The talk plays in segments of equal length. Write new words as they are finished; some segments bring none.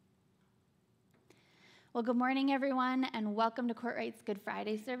Well, good morning, everyone, and welcome to Courtright's Good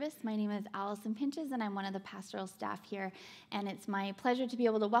Friday service. My name is Allison Pinches, and I'm one of the pastoral staff here, and it's my pleasure to be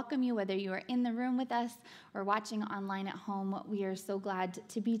able to welcome you, whether you are in the room with us or watching online at home. We are so glad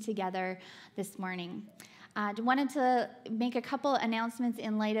to be together this morning. I wanted to make a couple announcements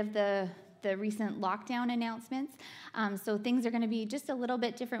in light of the recent lockdown announcements. So things are going to be just a little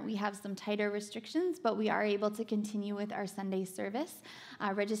bit different. We have some tighter restrictions, but we are able to continue with our Sunday service.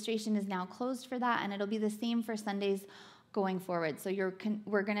 Registration is now closed for that, and it'll be the same for Sundays going forward. So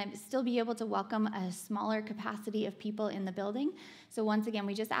we're going to still be able to welcome a smaller capacity of people in the building. So once again,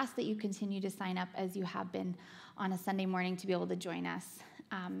 we just ask that you continue to sign up as you have been on a Sunday morning to be able to join us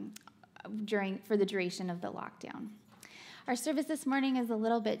for the duration of the lockdown. Our service this morning is a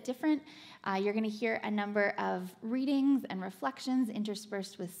little bit different. You're going to hear a number of readings and reflections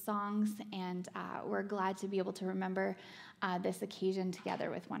interspersed with songs, and we're glad to be able to remember this occasion together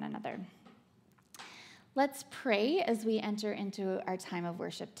with one another. Let's pray as we enter into our time of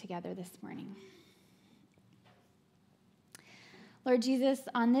worship together this morning. Lord Jesus,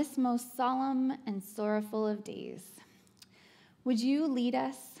 on this most solemn and sorrowful of days, would you lead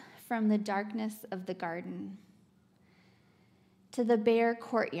us from the darkness of the garden to the bare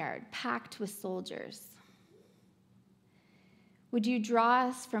courtyard packed with soldiers? Would you draw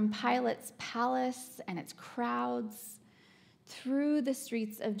us from Pilate's palace and its crowds through the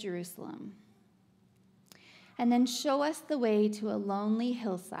streets of Jerusalem, and then show us the way to a lonely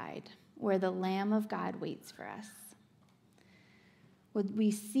hillside where the Lamb of God waits for us? Would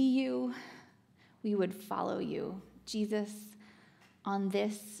we see you? We would follow you, Jesus, on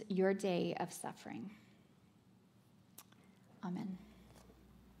this, your day of suffering. Amen.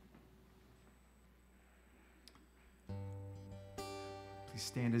 Please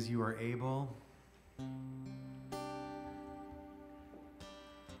stand as you are able.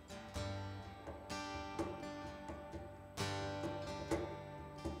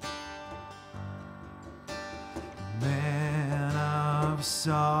 Man of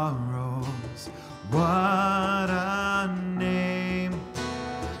sorrows, what a name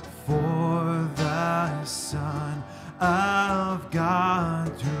for the Son of God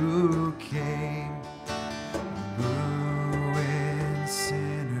who came, ruined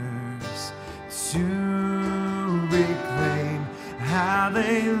sinners to reclaim.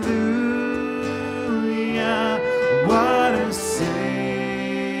 Hallelujah, what a Savior.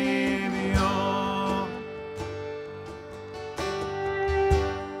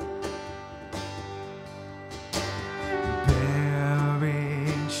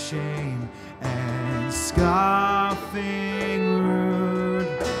 Bearing shame and scoffing rude,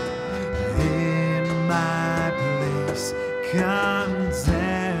 in my place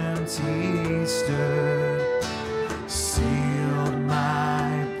condemned he stood, sealed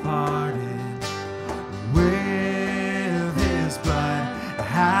my pardon with his blood.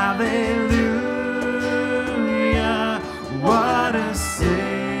 Hallelujah, what a Savior.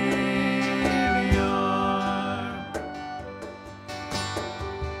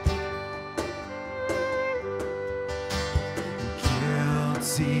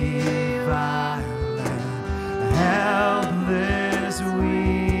 Guilty, violent, helpless,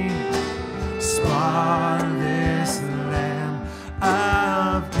 weak, spotless Lamb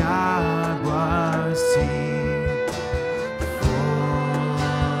of God was he, full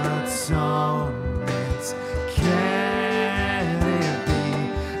atonement, can it be?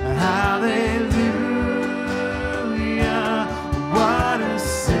 Hallelujah, what a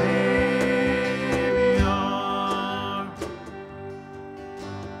Savior.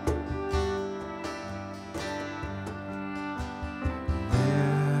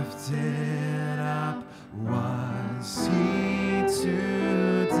 Lifted up was he to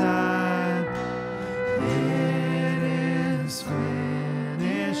die. It is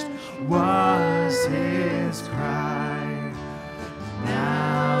finished was his cry.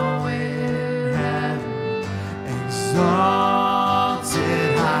 Now in heaven exalted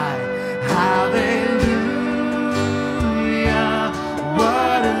high. Hallelujah,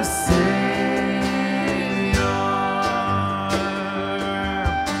 what a Savior.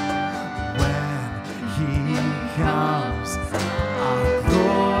 When he comes, our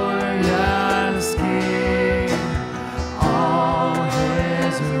glorious King, all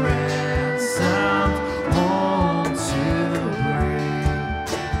his ransomed home to bring.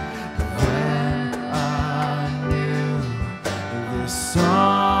 When anew this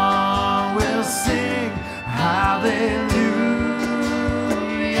song will sing, hallelujah,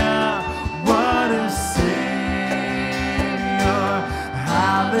 what a Savior.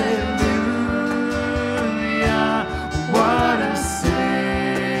 Hallelujah, what a Savior.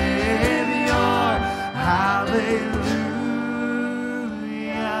 Hallelujah,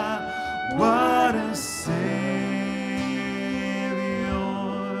 what a Savior.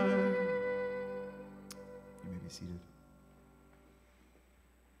 You may be seated.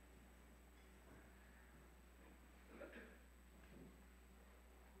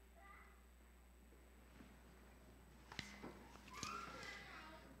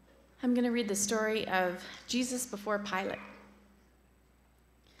 I'm going to read the story of Jesus before Pilate.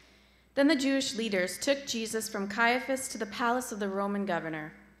 Then the Jewish leaders took Jesus from Caiaphas to the palace of the Roman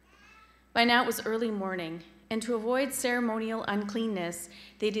governor. By now it was early morning, and to avoid ceremonial uncleanness,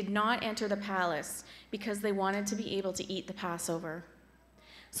 they did not enter the palace because they wanted to be able to eat the Passover.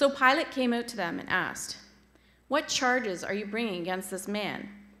 So Pilate came out to them and asked, "What charges are you bringing against this man?"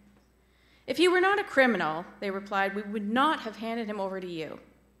 "If he were not a criminal," they replied, "we would not have handed him over to you."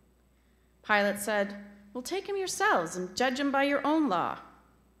 Pilate said, "Well, take him yourselves and judge him by your own law."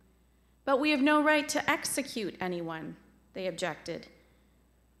 "But we have no right to execute anyone," they objected.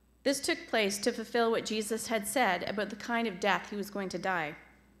 This took place to fulfill what Jesus had said about the kind of death he was going to die.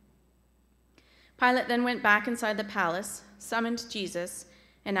 Pilate then went back inside the palace, summoned Jesus,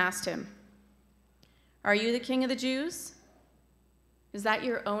 and asked him, "Are you the king of the Jews?" "Is that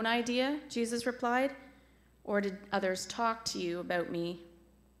your own idea?" Jesus replied. "Or did others talk to you about me?"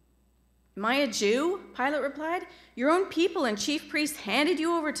 "Am I a Jew?" Pilate replied. "Your own people and chief priests handed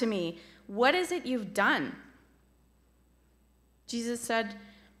you over to me. What is it you've done?" Jesus said,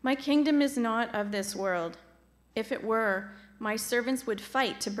 "My kingdom is not of this world. If it were, my servants would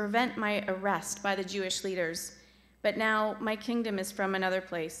fight to prevent my arrest by the Jewish leaders. But now my kingdom is from another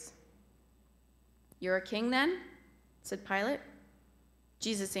place." "You're a king then?" said Pilate.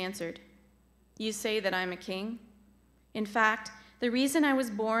 Jesus answered, "You say that I'm a king. In fact, the reason I was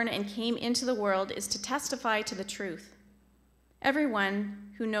born and came into the world is to testify to the truth.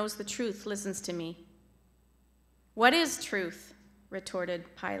 Everyone who knows the truth listens to me." "What is truth?"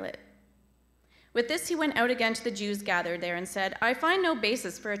 retorted Pilate. With this, he went out again to the Jews gathered there and said, "I find no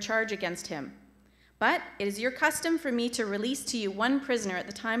basis for a charge against him. But it is your custom for me to release to you one prisoner at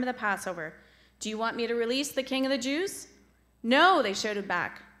the time of the Passover. Do you want me to release the king of the Jews?" "No," they shouted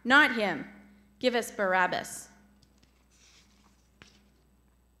back, "not him. Give us Barabbas."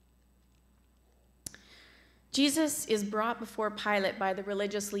 Jesus is brought before Pilate by the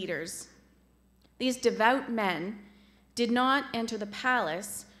religious leaders. These devout men did not enter the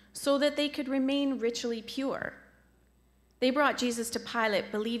palace so that they could remain ritually pure. They brought Jesus to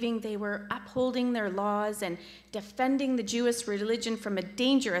Pilate believing they were upholding their laws and defending the Jewish religion from a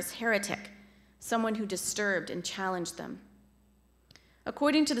dangerous heretic, someone who disturbed and challenged them.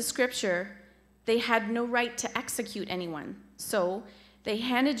 According to the scripture, they had no right to execute anyone, so they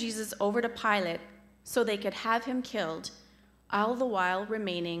handed Jesus over to Pilate so they could have him killed, all the while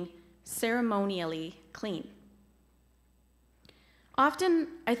remaining ceremonially clean. Often,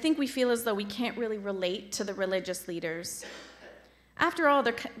 I think we feel as though we can't really relate to the religious leaders. After all,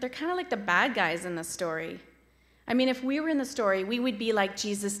 they're kind of like the bad guys in the story. I mean, if we were in the story, we would be like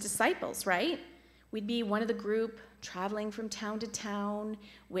Jesus' disciples, right? We'd be one of the group, traveling from town to town,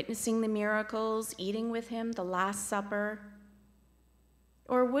 witnessing the miracles, eating with him, the Last Supper.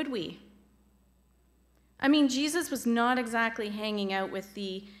 Or would we? I mean, Jesus was not exactly hanging out with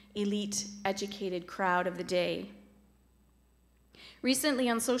the elite, educated crowd of the day. Recently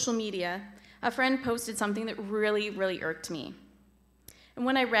on social media, a friend posted something that really, really irked me. And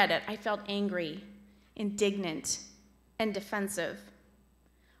when I read it, I felt angry, indignant, and defensive.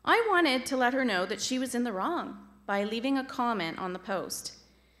 I wanted to let her know that she was in the wrong by leaving a comment on the post.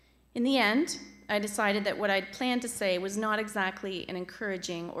 In the end, I decided that what I'd planned to say was not exactly an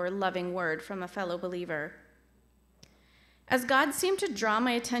encouraging or loving word from a fellow believer. As God seemed to draw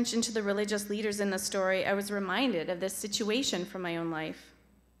my attention to the religious leaders in the story, I was reminded of this situation from my own life.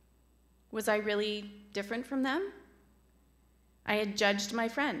 Was I really different from them? I had judged my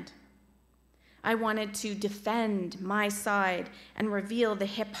friend. I wanted to defend my side and reveal the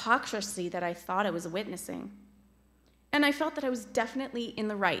hypocrisy that I thought I was witnessing. And I felt that I was definitely in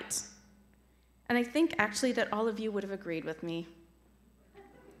the right. And I think actually that all of you would have agreed with me.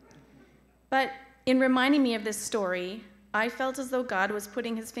 But in reminding me of this story, I felt as though God was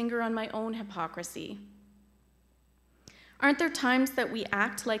putting his finger on my own hypocrisy. Aren't there times that we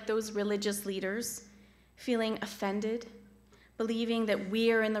act like those religious leaders, feeling offended, believing that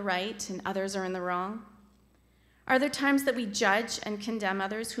we are in the right and others are in the wrong? Are there times that we judge and condemn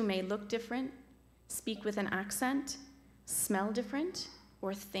others who may look different, speak with an accent, smell different,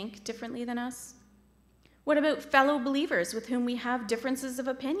 or think differently than us? What about fellow believers with whom we have differences of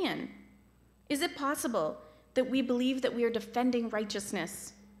opinion? Is it possible that we believe that we are defending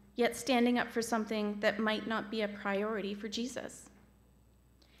righteousness yet standing up for something that might not be a priority for Jesus.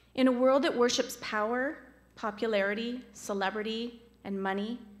 In a world that worships power, popularity, celebrity, and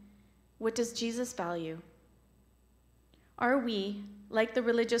money, what does Jesus value? Are we, like the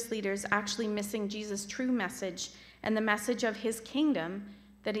religious leaders, actually missing Jesus' true message and the message of his kingdom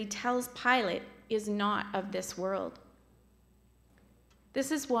that he tells Pilate is not of this world?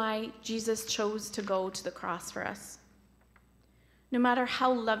 This is why Jesus chose to go to the cross for us. No matter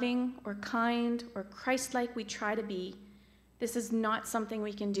how loving or kind or Christ-like we try to be, this is not something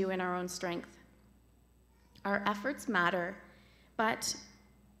we can do in our own strength. Our efforts matter, but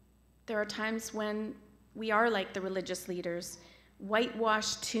there are times when we are like the religious leaders,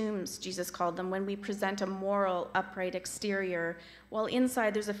 whitewashed tombs, Jesus called them, when we present a moral, upright exterior, while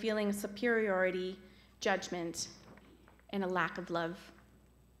inside there's a feeling of superiority, judgment, and a lack of love.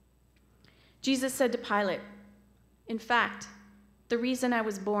 Jesus said to Pilate, "In fact, the reason I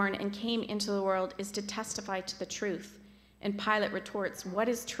was born and came into the world is to testify to the truth." And Pilate retorts, "What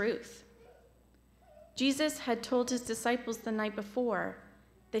is truth?" Jesus had told his disciples the night before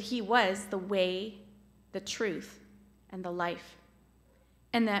that he was the way, the truth, and the life,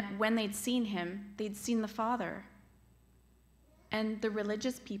 and that when they'd seen him, they'd seen the Father. And the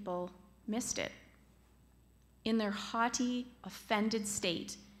religious people missed it. In their haughty, offended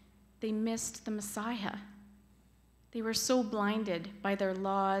state, they missed the Messiah. They were so blinded by their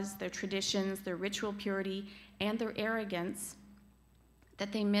laws, their traditions, their ritual purity, and their arrogance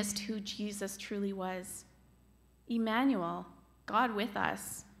that they missed who Jesus truly was. Emmanuel, God with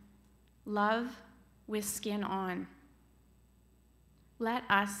us, love with skin on. Let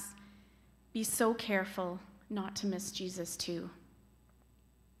us be so careful not to miss Jesus too.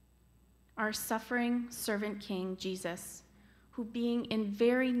 Our suffering servant king, Jesus, who being in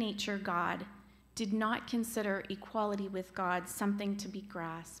very nature God, did not consider equality with God something to be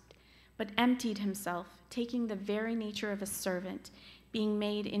grasped, but emptied himself, taking the very nature of a servant, being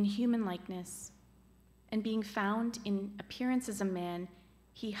made in human likeness, and being found in appearance as a man,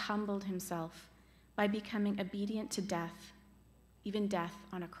 he humbled himself by becoming obedient to death, even death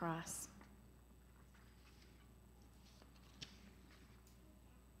on a cross.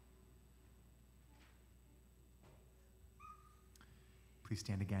 Please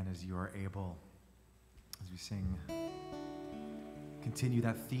stand again as you are able, as we sing. Continue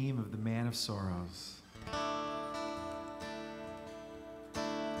that theme of the man of sorrows.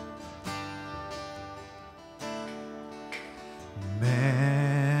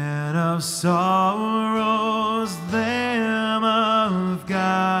 Man of sorrows, Lamb of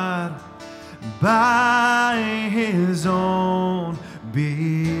God, by his own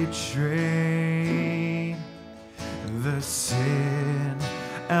betrayed, the sin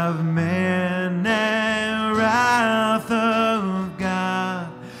of man and wrath of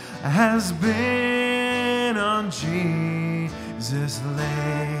God has been on Jesus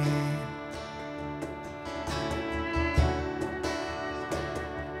laid.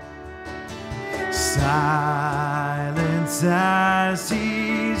 Silent as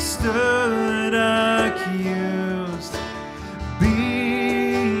he stood accused,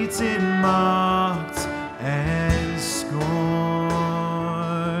 beaten, mocked, and scorned,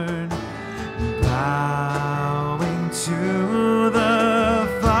 bowing to the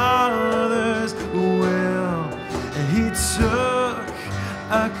Father's will, he took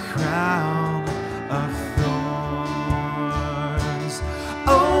a crown of thorns.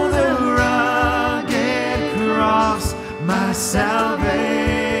 Oh, the my salvation,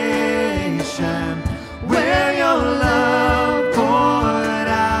 where your love poured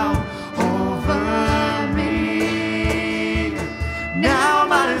out over me. Now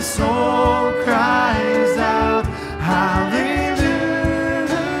my soul cries out, hallelujah,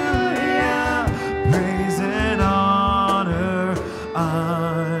 praise and honor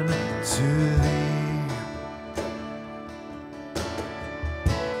unto thee.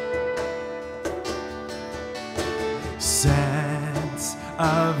 Sense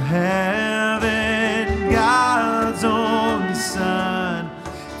of heaven, God's own Son,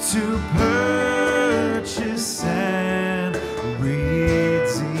 to purchase and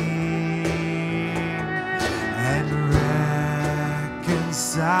redeem and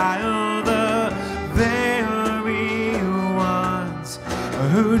reconcile the very ones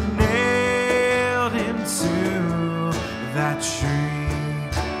who nailed him to that tree.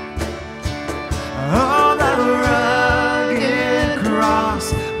 Oh, the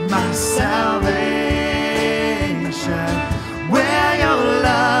my salvation, where your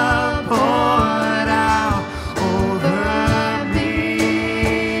love poured out over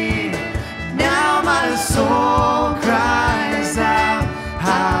me. Now my soul cries out,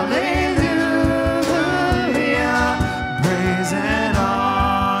 hallelujah.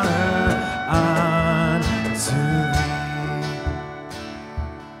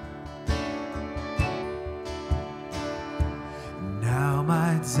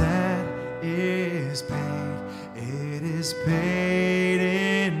 is paid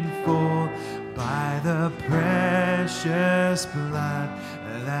in full by the precious blood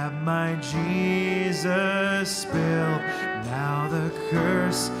that my Jesus spilled. Now the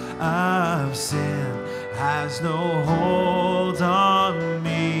curse of sin has no hold on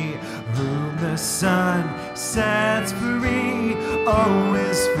me. Whom the Son sets free, oh,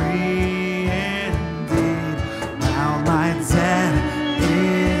 is free indeed. Now my debt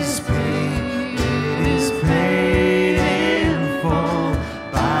is paid, it is paid in full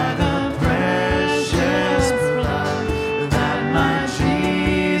by the precious blood that my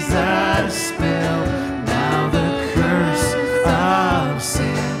Jesus spilled. Now the curse of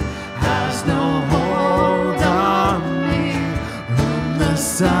sin has no hold on me. Whom the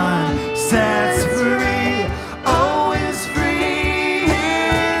Son sets free, oh, is free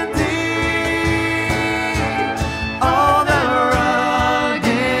indeed. Oh, the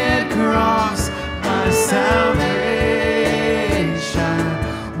rugged cross, my salvation,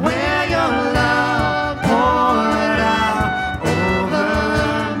 where your love poured out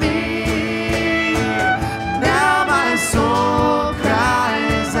over me. Now my soul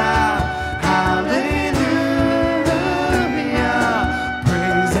cries out, hallelujah,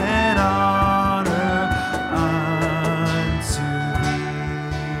 praise and honor unto thee.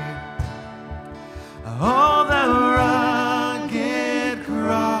 Oh, the rugged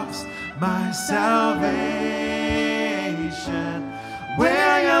cross, my salvation,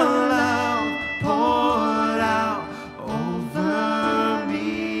 where your love poured out over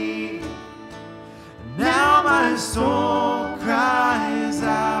me. Now my soul cries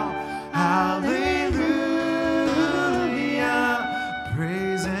out, hallelujah,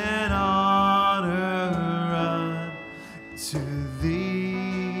 praise and honor unto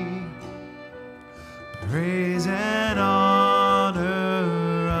thee. Praise and honor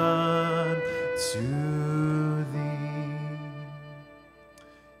unto thee.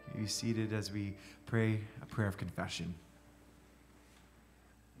 Be seated as we pray a prayer of confession.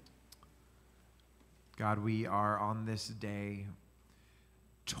 God, we are on this day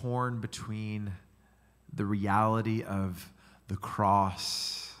torn between the reality of the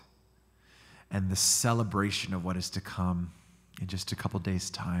cross and the celebration of what is to come in just a couple days'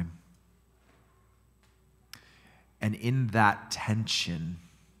 time. And in that tension,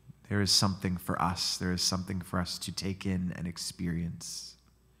 there is something for us. There is something for us to take in and experience.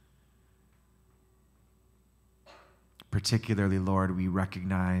 Particularly, Lord, we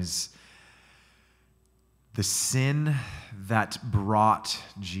recognize the sin that brought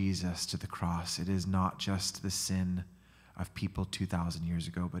Jesus to the cross. It is not just the sin of people 2,000 years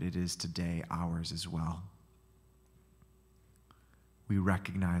ago, but it is today ours as well. We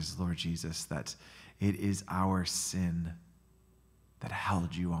recognize, Lord Jesus, that it is our sin that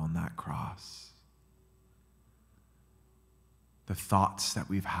held you on that cross. The thoughts that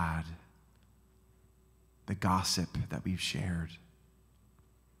we've had, the gossip that we've shared,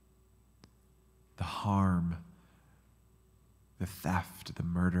 the harm, the theft, the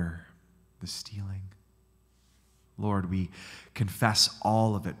murder, the stealing. Lord, we confess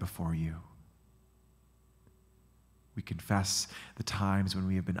all of it before you. We confess the times when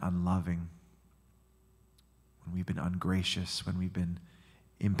we have been unloving, when we've been ungracious, when we've been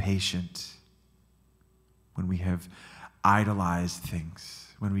impatient, when we have idolized things,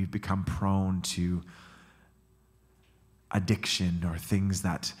 when we've become prone to addiction or things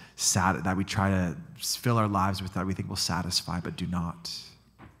that we try to fill our lives with that we think will satisfy but do not.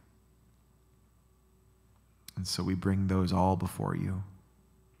 And so we bring those all before you,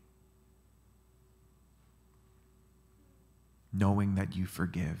 knowing that you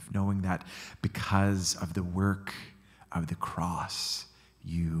forgive, knowing that because of the work of the cross,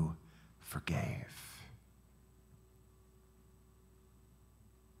 you forgave.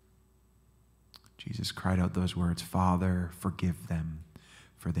 Jesus cried out those words, "Father, forgive them,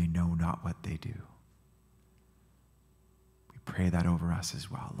 for they know not what they do." We pray that over us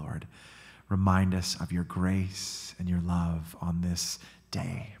as well, Lord. Remind us of your grace and your love on this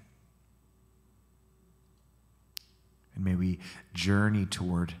day. And may we journey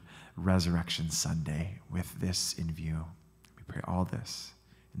toward Resurrection Sunday with this in view. We pray all this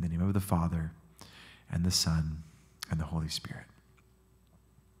in the name of the Father and the Son and the Holy Spirit.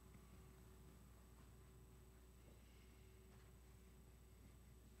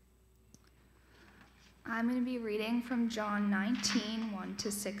 I'm going to be reading from John 19,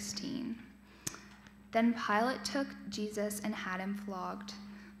 1-16. Then Pilate took Jesus and had him flogged.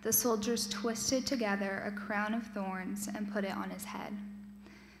 The soldiers twisted together a crown of thorns and put it on his head.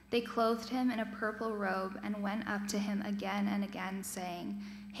 They clothed him in a purple robe and went up to him again and again, saying,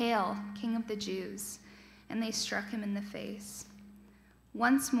 "Hail, King of the Jews!" and they struck him in the face.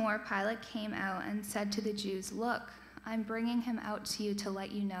 Once more Pilate came out and said to the Jews, "Look, I'm bringing him out to you to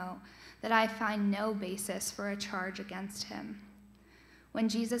let you know that I find no basis for a charge against him." When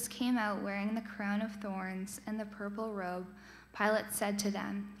Jesus came out wearing the crown of thorns and the purple robe, Pilate said to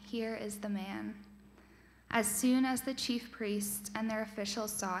them, "Here is the man." As soon as the chief priests and their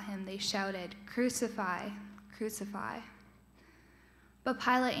officials saw him, they shouted, "Crucify, crucify." But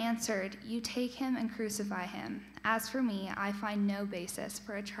Pilate answered, "You take him and crucify him. As for me, I find no basis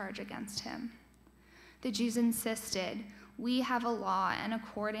for a charge against him." The Jews insisted, "We have a law, and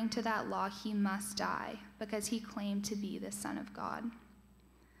according to that law he must die, because he claimed to be the Son of God."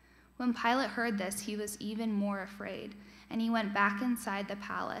 When Pilate heard this, he was even more afraid, and he went back inside the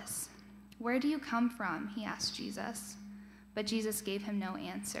palace. "Where do you come from?" he asked Jesus. But Jesus gave him no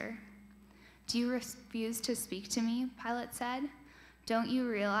answer. "Do you refuse to speak to me?" Pilate said. "Don't you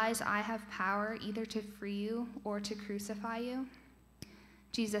realize I have power either to free you or to crucify you?"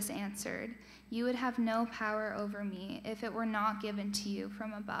 Jesus answered, "You would have no power over me if it were not given to you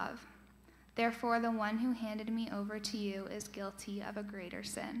from above. Therefore, the one who handed me over to you is guilty of a greater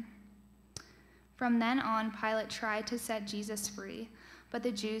sin." From then on, Pilate tried to set Jesus free, but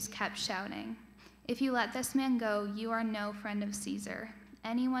the Jews kept shouting, "If you let this man go, you are no friend of Caesar.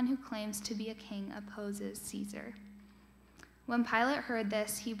 Anyone who claims to be a king opposes Caesar." When Pilate heard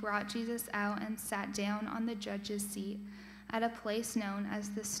this, he brought Jesus out and sat down on the judge's seat at a place known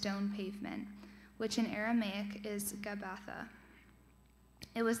as the Stone Pavement, which in Aramaic is Gabbatha.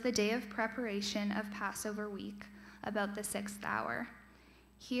 It was the day of preparation of Passover week, about the 6th hour.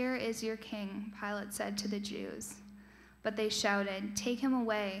 "Here is your king," Pilate said to the Jews. But they shouted, take him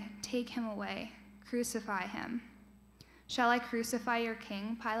away, crucify him." "Shall I crucify your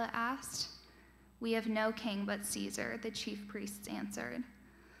king?" Pilate asked. "We have no king but Caesar," the chief priests answered.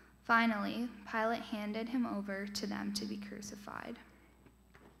 Finally, Pilate handed him over to them to be crucified.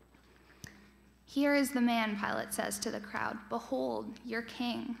 "Here is the man," Pilate says to the crowd. "Behold, your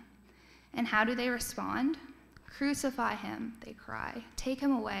king." And how do they respond? "Crucify him," they cry. "Take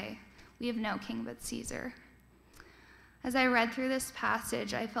him away. We have no king but Caesar." As I read through this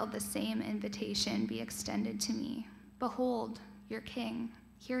passage, I felt the same invitation be extended to me. Behold, your king.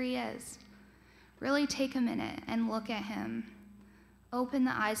 Here he is. Really take a minute and look at him. Open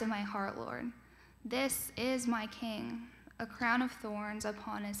the eyes of my heart, Lord. This is my king, a crown of thorns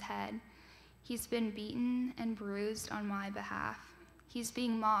upon his head. He's been beaten and bruised on my behalf. He's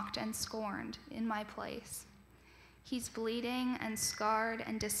being mocked and scorned in my place. He's bleeding and scarred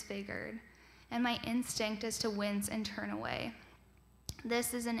and disfigured, and my instinct is to wince and turn away.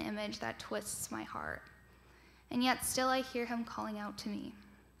 This is an image that twists my heart. And yet still I hear him calling out to me,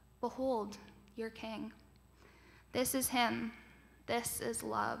 "Behold, your king." This is him. This is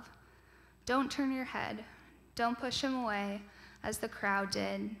love. Don't turn your head. Don't push him away as the crowd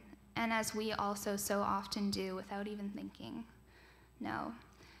did, and as we also so often do without even thinking. No.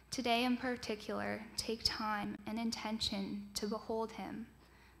 Today in particular, take time and intention to behold him,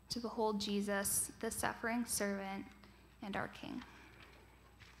 to behold Jesus, the suffering servant and our King.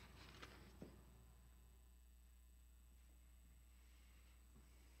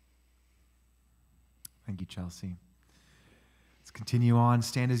 Thank you, Chelsea. Let's continue on.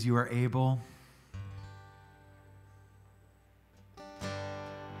 Stand as you are able.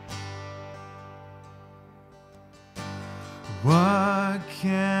 What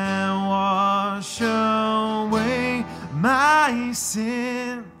can wash away my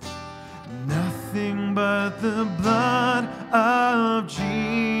sin? Nothing but the blood of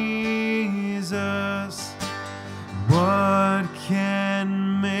Jesus. What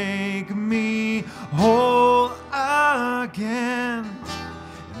can make me whole again?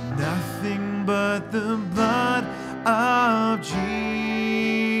 Nothing but the blood of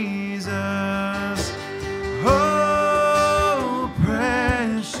Jesus. Oh,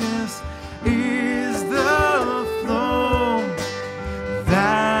 precious is the flow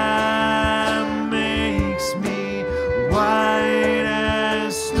that makes me white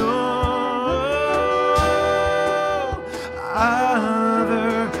as snow.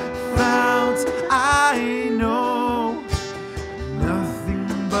 Other founts I know, nothing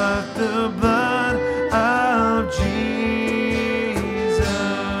but the blood of Jesus.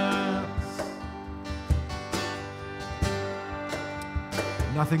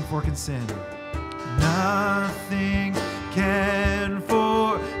 Nothing for sin. Nothing can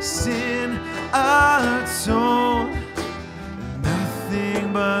for sin atone.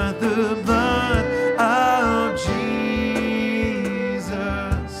 Nothing but the blood of Jesus.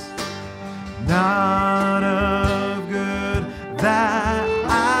 Not of good that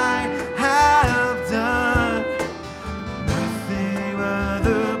I have done.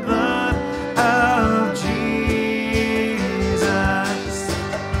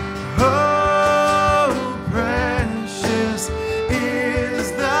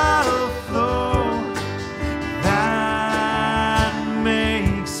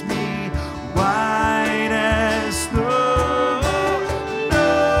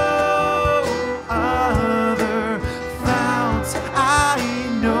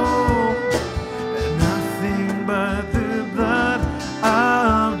 know nothing but the blood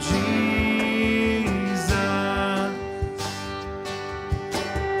of Jesus.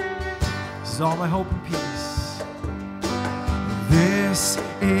 This is all my hope and peace. This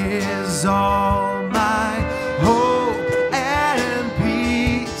is all my hope and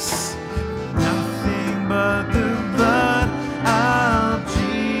peace. Nothing but the blood of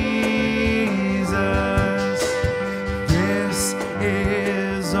Jesus. This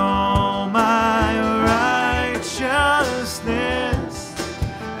is all my righteousness.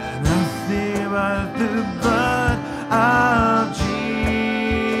 Nothing but the blood of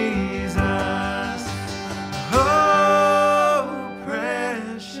Jesus. Oh,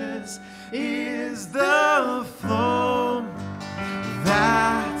 precious is the flow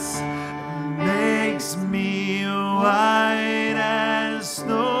that makes me white as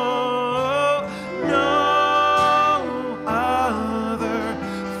snow. No other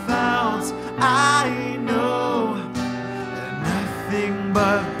fount I know, nothing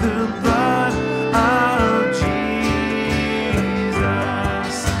but the blood of Jesus.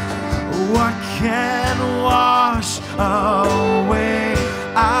 What can wash away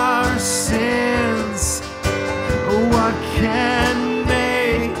our sins? What can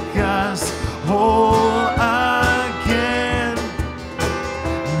make us whole again?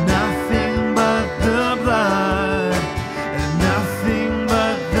 Nothing but the blood, nothing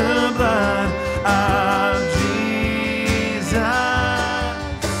but the blood of Jesus.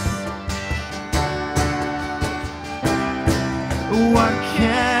 What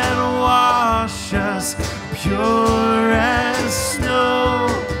can wash us pure as snow?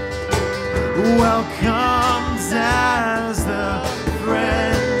 Welcomes as the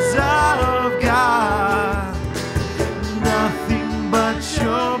friends of God. Nothing but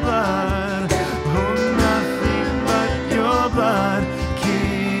your blood, oh, nothing but your blood,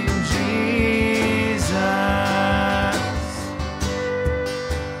 King Jesus.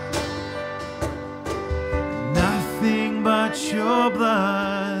 Nothing but your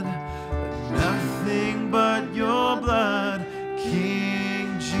blood, nothing but your blood,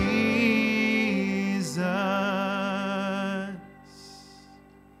 King Jesus.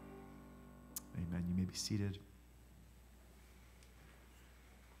 Amen. You may be seated.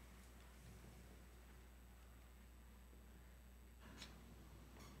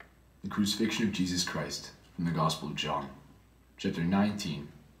 The crucifixion of Jesus Christ from the Gospel of John, chapter 19,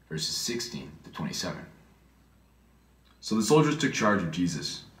 verses 16 to 27. So the soldiers took charge of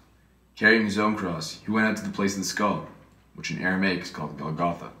Jesus. Carrying his own cross, he went out to the place of the skull, which in Aramaic is called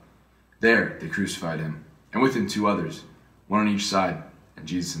Golgotha. There they crucified him, and with him 2 others, one on each side, and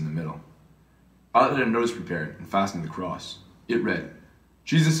Jesus in the middle. Pilate had a notice prepared and fastened to the cross. It read,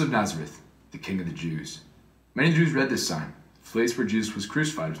 "Jesus of Nazareth, the King of the Jews." Many Jews read this sign. The place where Jesus was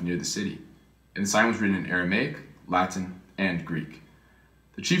crucified was near the city, and the sign was written in Aramaic, Latin, and Greek.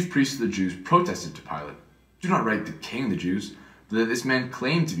 The chief priests of the Jews protested to Pilate, "Do not write the King of the Jews, but that this man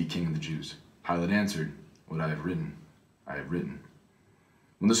claimed to be King of the Jews." Pilate answered, "What I have written, I have written."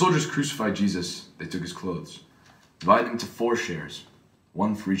 When the soldiers crucified Jesus, they took his clothes, divided them into 4 shares,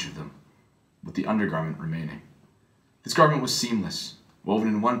 one for each of them, with the undergarment remaining. This garment was seamless, woven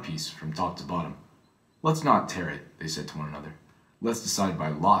in one piece from top to bottom. "Let's not tear it," they said to one another. "Let's decide by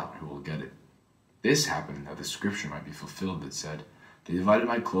lot who will get it." This happened that the scripture might be fulfilled that said, "They divided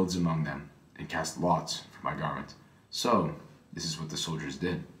my clothes among them and cast lots for my garment." So, this is what the soldiers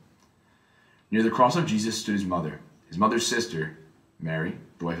did. Near the cross of Jesus stood his mother's sister, Mary,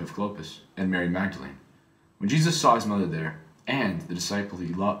 the wife of Clopas, and Mary Magdalene. When Jesus saw his mother there, and the disciple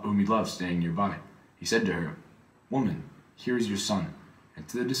whom he loved standing nearby, he said to her, "Woman, here is your son," and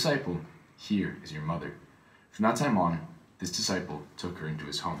to the disciple, "Here is your mother." From that time on, this disciple took her into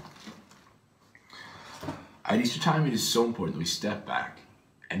his home. At Easter time, it is so important that we step back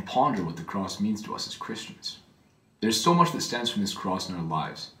and ponder what the cross means to us as Christians. There's so much that stems from this cross in our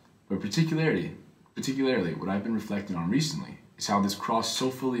lives, but particularly what I've been reflecting on recently is how this cross so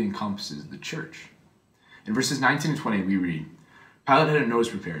fully encompasses the church. In verses 19 and 20, we read, Pilate had a notice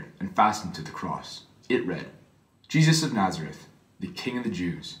prepared and fastened to the cross. It read, "Jesus of Nazareth, the King of the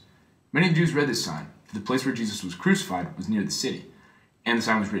Jews." Many Jews read this sign, for the place where Jesus was crucified was near the city, and the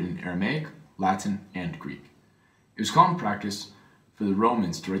sign was written in Aramaic, Latin, and Greek. It was common practice for the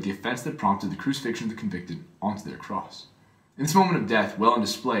Romans to write the offense that prompted the crucifixion of the convicted onto their cross. In this moment of death, well on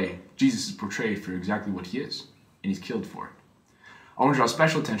display, Jesus is portrayed for exactly what he is, and he's killed for it. I want to draw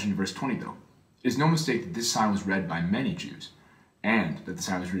special attention to verse 20, though. It is no mistake that this sign was read by many Jews, and that the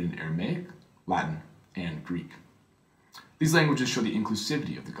sign was written in Aramaic, Latin, and Greek. These languages show the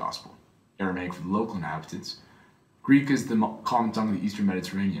inclusivity of the gospel. Aramaic for the local inhabitants, Greek is the common tongue of the Eastern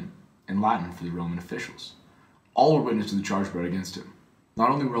Mediterranean, and Latin for the Roman officials. All were witness to the charge brought against him. Not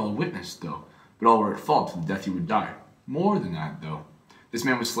only were all witness, though, but all were at fault for the death he would die. More than that, though, this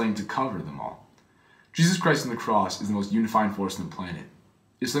man was slain to cover them all. Jesus Christ on the cross is the most unifying force on the planet.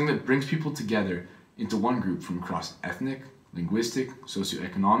 It's something that brings people together into one group from across ethnic, linguistic,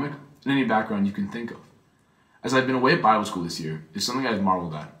 socioeconomic, and any background you can think of. As I've been away at Bible school this year, it's something I've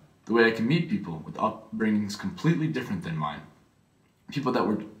marveled at. The way I can meet people with upbringings completely different than mine. People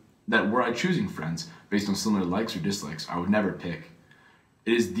that were I choosing friends based on similar likes or dislikes, I would never pick.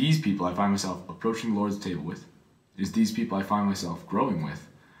 It is these people I find myself approaching the Lord's table with. It is these people I find myself growing with.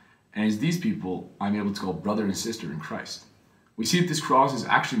 And it is these people I'm able to call brother and sister in Christ. We see that this cross is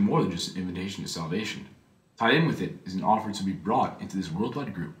actually more than just an invitation to salvation. Tied in with it is an offer to be brought into this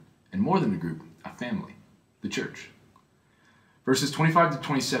worldwide group, and more than a group, a family, the church. Verses 25 to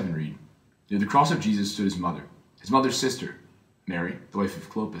 27 read, "Near the cross of Jesus stood his mother's sister, Mary, the wife of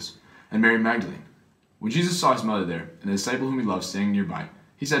Clopas, and Mary Magdalene. When Jesus saw his mother there, and the disciple whom he loved standing nearby,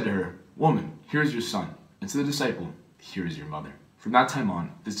 he said to her, 'Woman, here is your son,' and to the disciple, 'Here is your mother.' From that time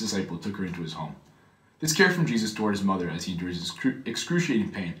on, this disciple took her into his home." This care from Jesus toward his mother as he endures excruciating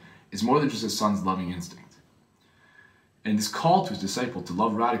pain is more than just a son's loving instinct. And this call to his disciple to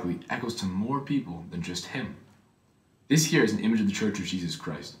love radically echoes to more people than just him. This here is an image of the church of Jesus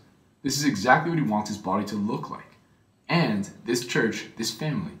Christ. This is exactly what he wants his body to look like. And this church, this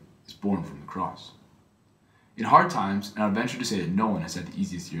family, is born from the cross. In hard times, and I would venture to say that no one has had the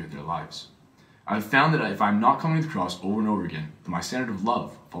easiest year of their lives, I have found that if I am not coming to the cross over and over again, then my standard of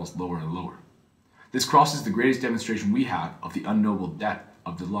love falls lower and lower. This cross is the greatest demonstration we have of the unknowable depth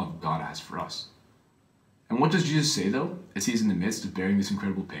of the love God has for us. And what does Jesus say, though, as he is in the midst of bearing this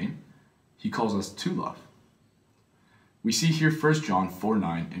incredible pain? He calls us to love. We see here 1 John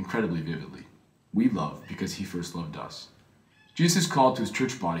 4:9 incredibly vividly. We love because he first loved us. Jesus' call to his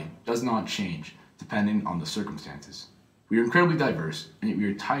church body does not change depending on the circumstances. We are incredibly diverse, and yet we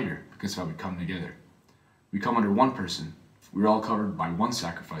are tighter because of how we come together. We come under one person, we are all covered by one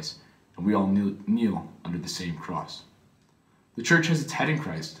sacrifice, and we all kneel under the same cross. The church has its head in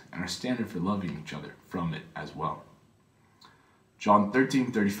Christ, and our standard for loving each other from it as well. John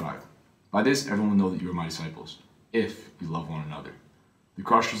 13:35. "By this everyone will know that you are my disciples, if you love one another." The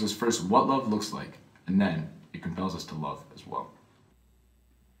cross shows us first what love looks like, and then it compels us to love as well.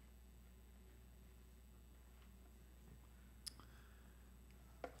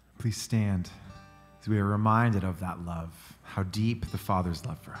 Please stand as we are reminded of that love, how deep the Father's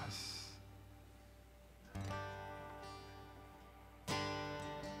love for us.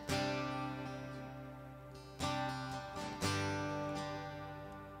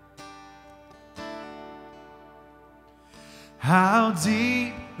 How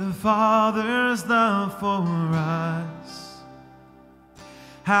deep the Father's love for us,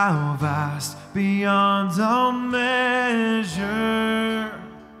 how vast beyond all measure,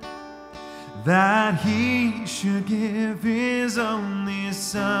 that he should give his only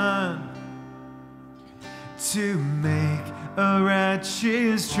Son to make a wretch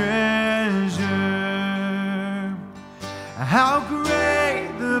his treasure. How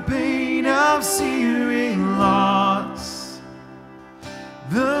great the pain of searing loss,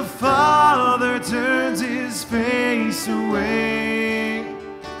 the Father turns his face away,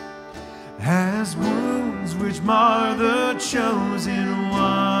 as wounds which mar the chosen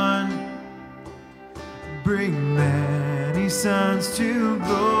one bring many sons to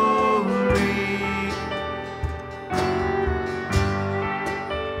glory.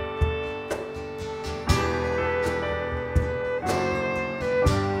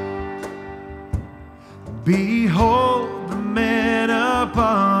 Behold the man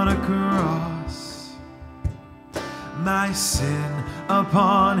upon a cross, my sin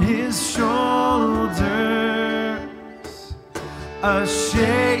upon his shoulders.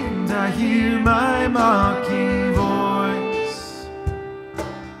 Ashamed, I hear my mocking voice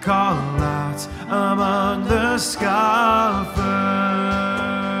call out among the scoffers.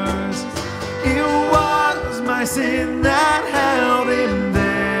 It was my sin that held him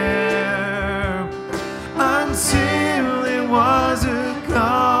there until it was accomplished.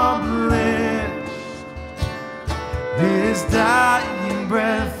 His dying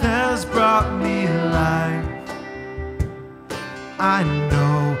breath has brought me life. I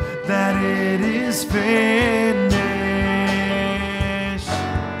know that it is finished.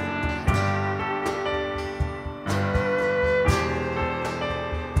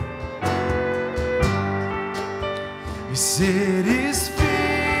 Yes, it is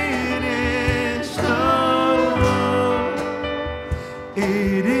finished. Oh,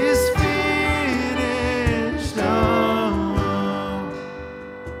 it is finished. Oh.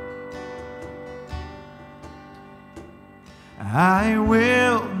 I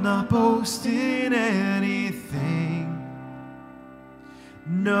will not boast in anything.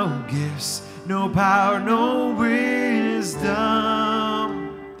 No gifts, no power, no wisdom.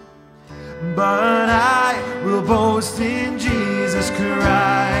 But I will boast in Jesus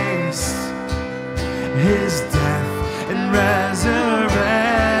Christ, his death and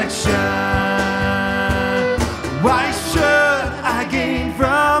resurrection. Why should I gain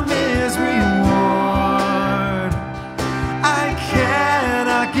from his reward? I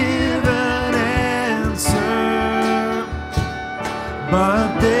cannot give an answer,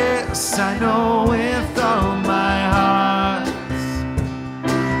 but this I know with all my heart: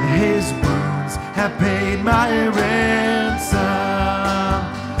 his wounds have paid my ransom.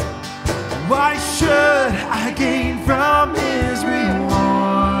 Why should I gain from his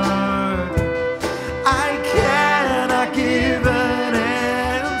reward? I cannot give an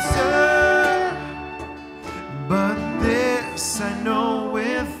answer, but this I know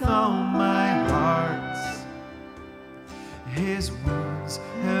with all my heart: his wounds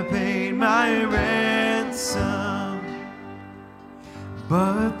have paid my ransom.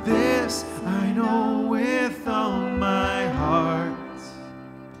 But this I know with all my heart: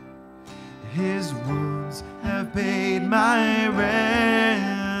 his wounds have paid my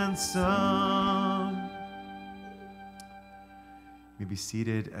ransom. You may be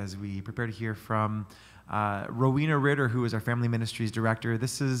seated as we prepare to hear from Rowena Ritter, who is our Family Ministries Director.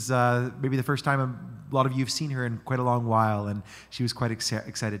 This is maybe the first time a lot of you have seen her in quite a long while, and she was quite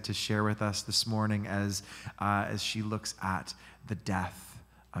excited to share with us this morning as she looks at the death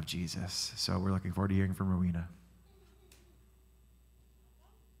of Jesus. So we're looking forward to hearing from Rowena.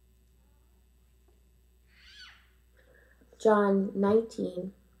 John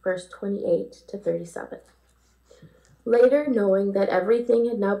 19, verse 28 to 37. Later, knowing that everything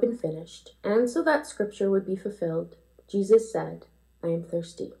had now been finished, and so that scripture would be fulfilled, Jesus said, I am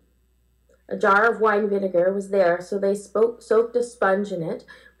thirsty. A jar of wine vinegar was there, so they soaked a sponge in it,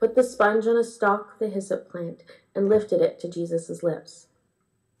 put the sponge on a stalk of the hyssop plant, and lifted it to Jesus' lips.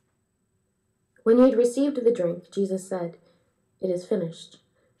 When he had received the drink, Jesus said, It is finished.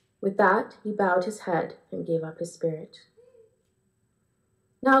 With that, he bowed his head and gave up his spirit.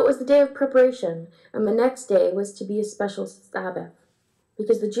 Now it was the day of preparation, and the next day was to be a special Sabbath.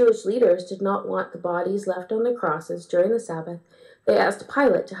 Because the Jewish leaders did not want the bodies left on the crosses during the Sabbath, they asked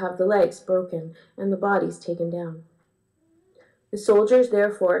Pilate to have the legs broken and the bodies taken down. The soldiers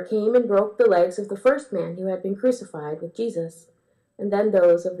therefore came and broke the legs of the first man who had been crucified with Jesus, and then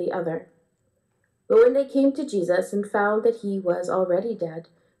those of the other. But when they came to Jesus and found that he was already dead,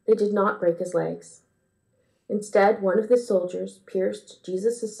 they did not break his legs. Instead, one of the soldiers pierced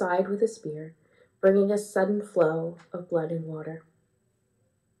Jesus' side with a spear, bringing a sudden flow of blood and water.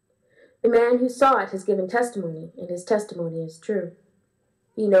 The man who saw it has given testimony, and his testimony is true.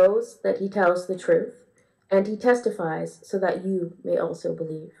 He knows that he tells the truth, and he testifies so that you may also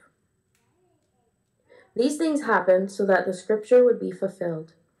believe. These things happened so that the scripture would be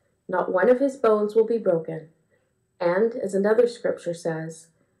fulfilled. Not one of his bones will be broken. And, as another scripture says,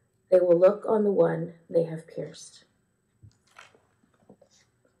 they will look on the one they have pierced.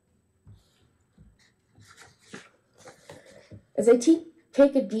 As I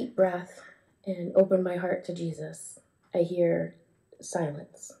take a deep breath and open my heart to Jesus, I hear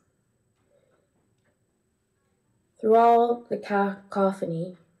silence. Through all the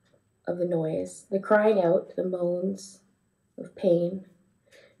cacophony of the noise, the crying out, the moans of pain,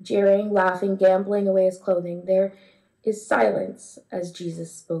 jeering, laughing, gambling away his clothing, there is silence as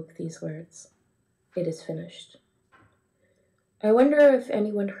Jesus spoke these words. It is finished. I wonder if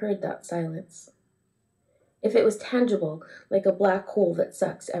anyone heard that silence. If it was tangible, like a black hole that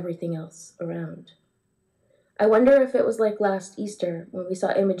sucks everything else around. I wonder if it was like last Easter when we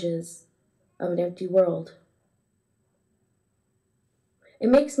saw images of an empty world. It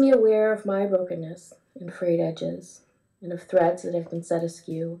makes me aware of my brokenness and frayed edges, and of threads that have been set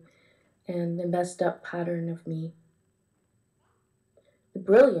askew, and the messed up pattern of me. The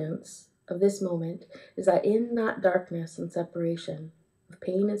brilliance of this moment is that in that darkness and separation, of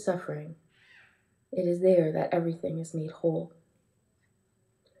pain and suffering, it is there that everything is made whole.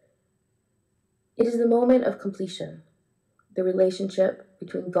 It is the moment of completion, the relationship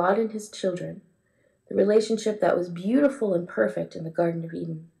between God and his children, the relationship that was beautiful and perfect in the Garden of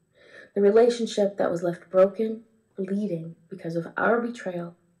Eden, the relationship that was left broken, bleeding because of our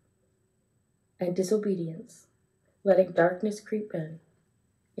betrayal and disobedience, letting darkness creep in.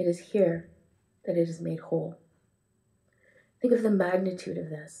 It is here that it is made whole. Think of the magnitude of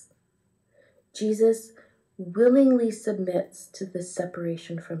this. Jesus willingly submits to this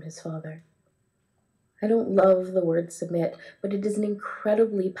separation from his Father. I don't love the word submit, but it is an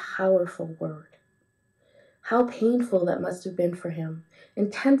incredibly powerful word. How painful that must have been for him,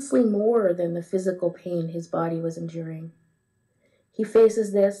 intensely more than the physical pain his body was enduring. He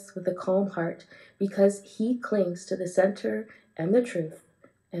faces this with a calm heart because he clings to the center and the truth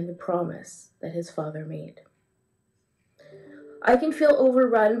and the promise that his Father made. I can feel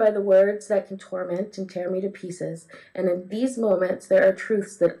overrun by the words that can torment and tear me to pieces, and in these moments there are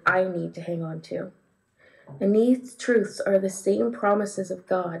truths that I need to hang on to. And these truths are the same promises of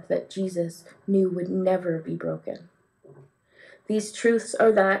God that Jesus knew would never be broken. These truths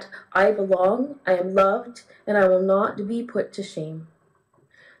are that I belong, I am loved, and I will not be put to shame.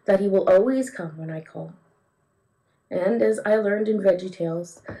 That he will always come when I call. And as I learned in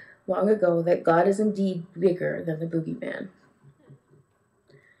VeggieTales long ago, that God is indeed bigger than the boogeyman.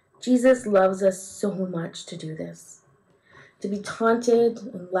 Jesus loves us so much to do this. To be taunted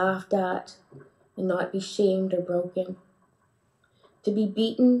and laughed at, and not be shamed or broken. To be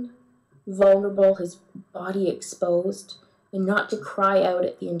beaten, vulnerable, his body exposed, and not to cry out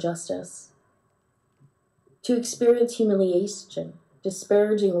at the injustice. To experience humiliation,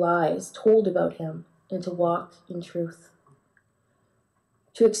 disparaging lies told about him, and to walk in truth.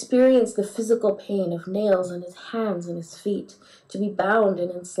 To experience the physical pain of nails in his hands and his feet, to be bound and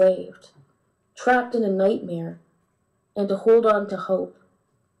enslaved, trapped in a nightmare, and to hold on to hope,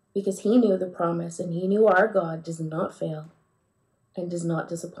 because he knew the promise and he knew our God does not fail and does not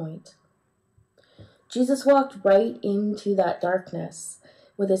disappoint. Jesus walked right into that darkness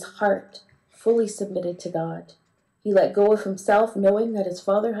with his heart fully submitted to God. He let go of himself, knowing that his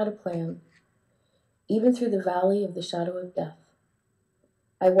Father had a plan, even through the valley of the shadow of death.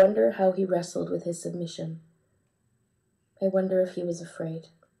 I wonder how he wrestled with his submission. I wonder if he was afraid.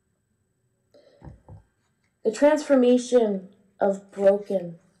 The transformation of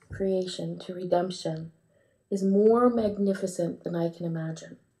broken creation to redemption is more magnificent than I can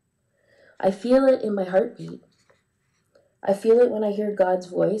imagine. I feel it in my heartbeat. I feel it when I hear God's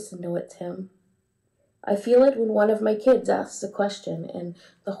voice and know it's him. I feel it when one of my kids asks a question and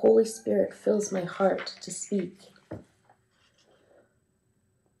the Holy Spirit fills my heart to speak.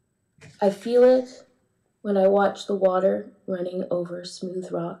 I feel it when I watch the water running over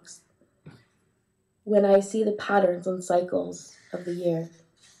smooth rocks, when I see the patterns and cycles of the year.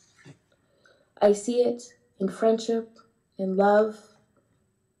 I see it in friendship, in love,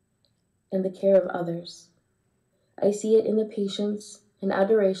 and the care of others. I see it in the patience and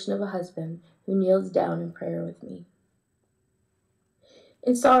adoration of a husband who kneels down in prayer with me.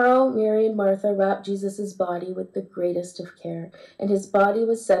 In sorrow, Mary and Martha wrapped Jesus' body with the greatest of care, and his body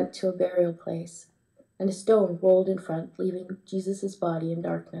was sent to a burial place, and a stone rolled in front, leaving Jesus' body in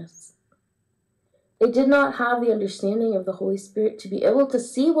darkness. They did not have the understanding of the Holy Spirit to be able to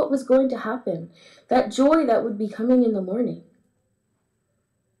see what was going to happen, that joy that would be coming in the morning.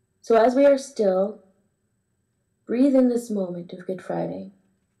 So as we are still, breathe in this moment of Good Friday.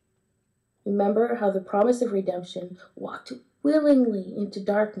 Remember how the promise of redemption walked willingly into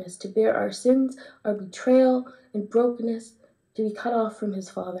darkness to bear our sins, our betrayal, and brokenness, to be cut off from his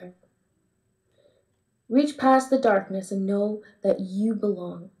Father. Reach past the darkness and know that you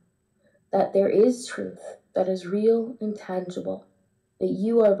belong. That there is truth that is real and tangible, that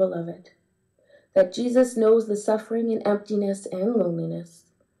you are beloved, that Jesus knows the suffering and emptiness and loneliness.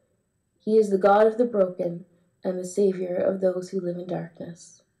 He is the God of the broken and the Savior of those who live in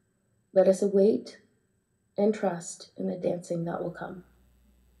darkness. Let us await and trust in the dancing that will come.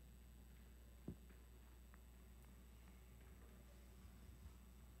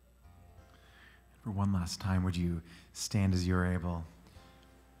 For one last time, would you stand as you're able?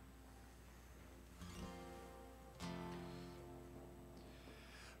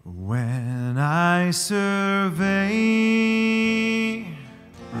 When I survey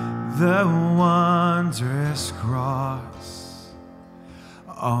the wondrous cross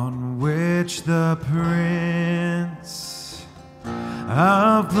on which the Prince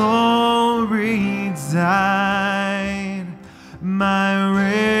of Glory died, my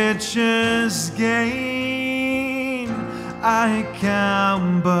richest gain I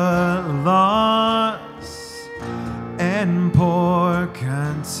count but loss, and pour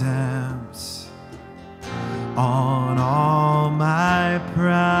contempt on all my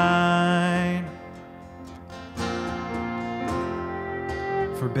pride.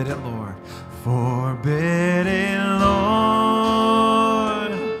 Forbid it, Lord. Forbid it,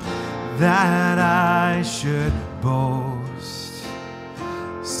 Lord, that I should boast,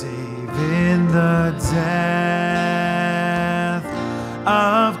 save in the death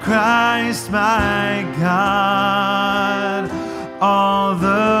of Christ my God. All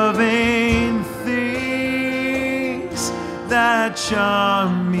the vain things that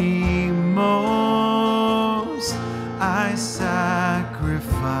charm me most, I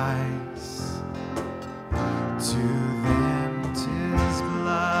sacrifice. To them 'tis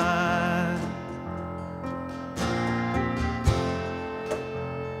blood.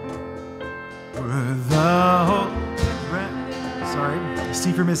 Were the whole... Sorry,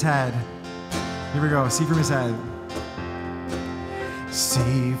 see from his head. Here we go, see from his head.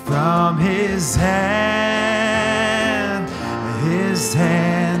 See from his hand, his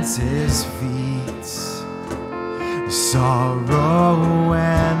hands, his feet, sorrow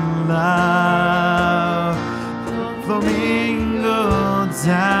and love mingled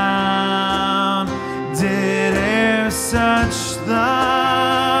down. Did e'er such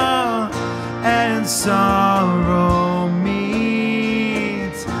love and sorrow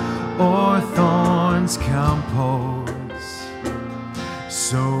meet, or thorns compose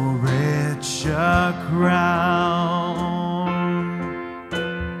so rich a crown?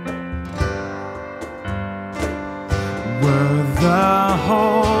 Were the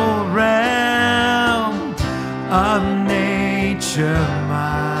whole realm of nature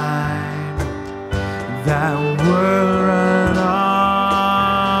mine, that were an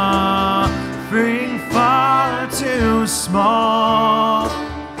offering far too small,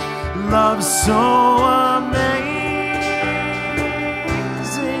 love so amazing,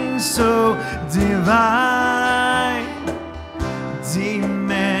 so divine,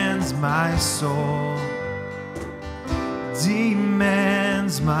 demands my soul,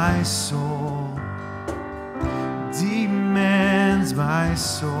 demands my soul, demands my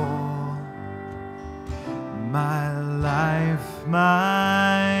soul, my life,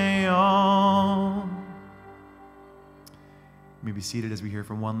 my all. You may be seated as we hear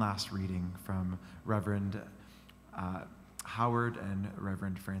from one last reading from Reverend Howard and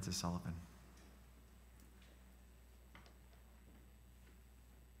Reverend Francis Sullivan.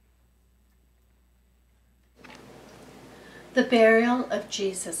 The burial of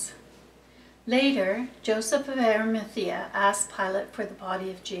Jesus. Later, Joseph of Arimathea asked Pilate for the body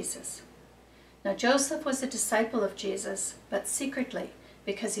of Jesus. Now Joseph was a disciple of Jesus, but secretly,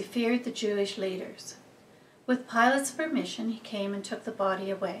 because he feared the Jewish leaders. With Pilate's permission, he came and took the body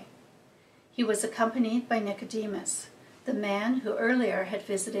away. He was accompanied by Nicodemus, the man who earlier had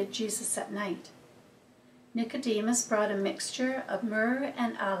visited Jesus at night. Nicodemus brought a mixture of myrrh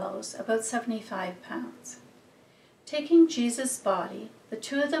and aloes, about 75 pounds. Taking Jesus' body, the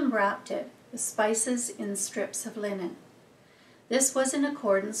two of them wrapped it with spices in strips of linen. This was in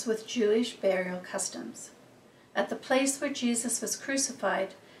accordance with Jewish burial customs. At the place where Jesus was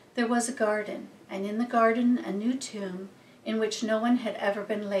crucified, there was a garden, and in the garden a new tomb in which no one had ever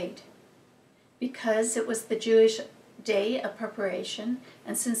been laid. Because it was the Jewish day of preparation,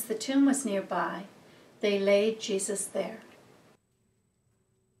 and since the tomb was nearby, they laid Jesus there.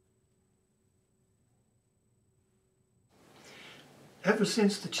 Ever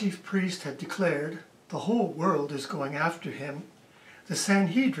since the chief priest had declared, "The whole world is going after him," the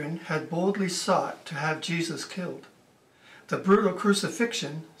Sanhedrin had boldly sought to have Jesus killed. The brutal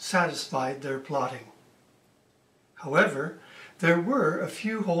crucifixion satisfied their plotting. However, there were a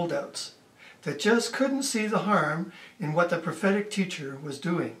few holdouts that just couldn't see the harm in what the prophetic teacher was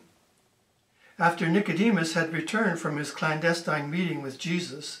doing. After Nicodemus had returned from his clandestine meeting with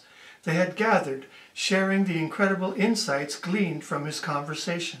Jesus, they had gathered, sharing the incredible insights gleaned from his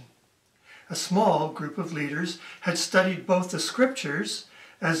conversation. A small group of leaders had studied both the scriptures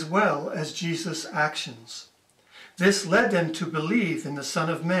as well as Jesus' actions. This led them to believe in the Son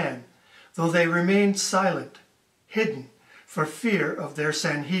of Man, though they remained silent, hidden, for fear of their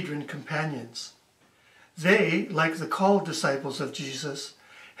Sanhedrin companions. They, like the called disciples of Jesus,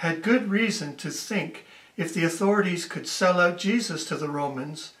 had good reason to think if the authorities could sell out Jesus to the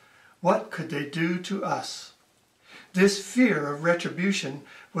Romans, what could they do to us? This fear of retribution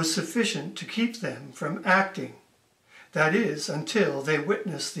was sufficient to keep them from acting. That is, until they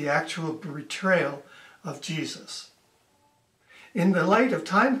witnessed the actual betrayal of Jesus. In the light of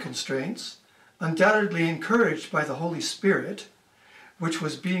time constraints, undoubtedly encouraged by the Holy Spirit, which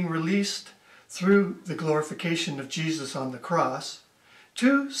was being released through the glorification of Jesus on the cross,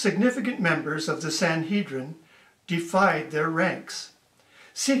 two significant members of the Sanhedrin defied their ranks,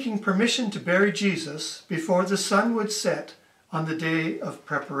 seeking permission to bury Jesus before the sun would set on the day of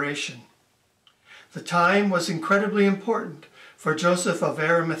preparation. The time was incredibly important for Joseph of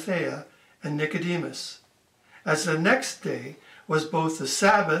Arimathea and Nicodemus, as the next day was both the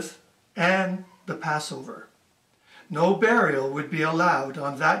Sabbath and the Passover. No burial would be allowed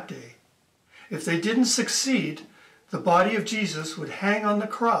on that day. If they didn't succeed, the body of Jesus would hang on the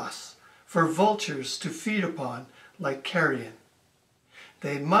cross for vultures to feed upon like carrion.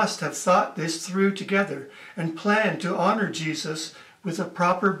 They must have thought this through together and planned to honor Jesus with a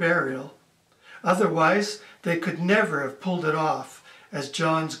proper burial. Otherwise, they could never have pulled it off, as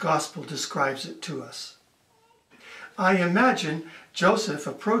John's Gospel describes it to us. I imagine Joseph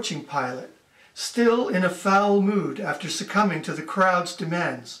approaching Pilate, still in a foul mood after succumbing to the crowd's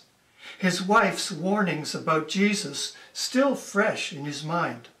demands, his wife's warnings about Jesus still fresh in his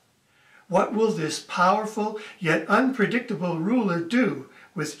mind. What will this powerful yet unpredictable ruler do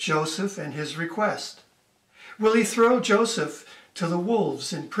with Joseph and his request? Will he throw Joseph to the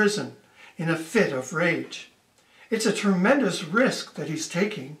wolves in prison in a fit of rage? It's a tremendous risk that he's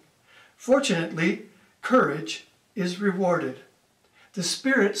taking. Fortunately, courage is rewarded. The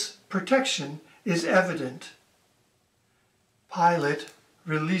Spirit's protection is evident. Pilate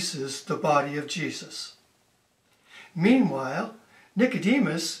releases the body of Jesus. Meanwhile,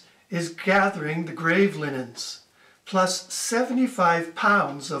 Nicodemus is gathering the grave linens, plus 75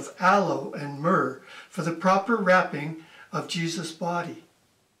 pounds of aloe and myrrh for the proper wrapping of Jesus' body.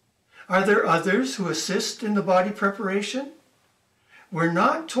 Are there others who assist in the body preparation? We're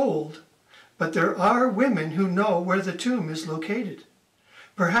not told, but there are women who know where the tomb is located.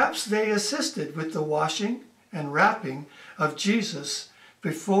 Perhaps they assisted with the washing and wrapping of Jesus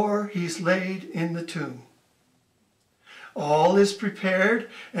before he's laid in the tomb. All is prepared,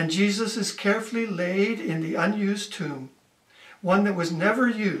 and Jesus is carefully laid in the unused tomb, one that was never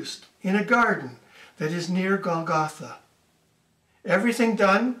used, in a garden that is near Golgotha. Everything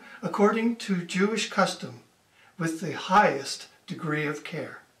done according to Jewish custom, with the highest degree of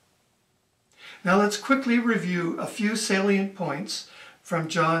care. Now let's quickly review a few salient points from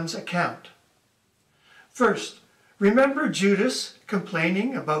John's account. First, remember Judas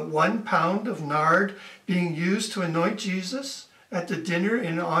complaining about 1 pound of nard being used to anoint Jesus at the dinner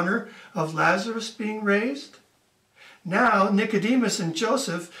in honor of Lazarus being raised? Now Nicodemus and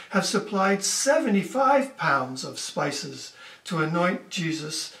Joseph have supplied 75 pounds of spices to anoint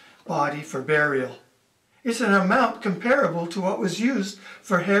Jesus' body for burial. It's an amount comparable to what was used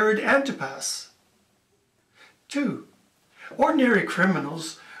for Herod Antipas. 2. Ordinary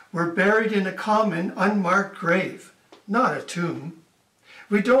criminals were buried in a common, unmarked grave, not a tomb.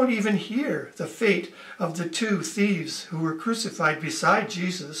 We don't even hear the fate of the 2 thieves who were crucified beside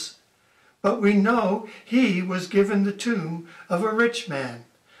Jesus, but we know he was given the tomb of a rich man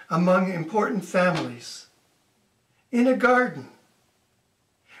among important families. In a garden.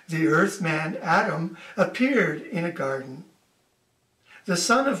 The earth man, Adam, appeared in a garden. The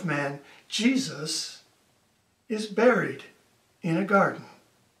Son of Man, Jesus, is buried in a garden.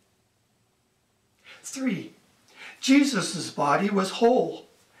 3. Jesus' body was whole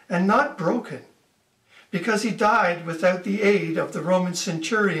and not broken because he died without the aid of the Roman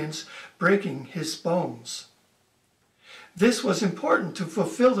centurions breaking his bones. This was important to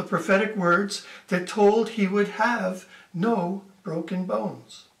fulfill the prophetic words that told he would have no broken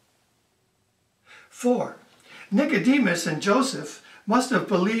bones. 4. Nicodemus and Joseph must have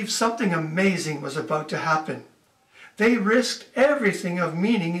believed something amazing was about to happen. They risked everything of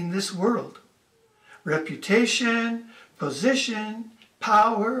meaning in this world: reputation, position,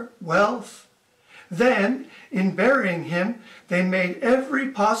 power, wealth. Then, in burying him, they made every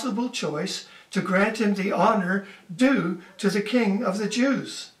possible choice to grant him the honor due to the King of the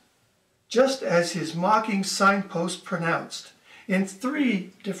Jews, just as his mocking signpost pronounced, in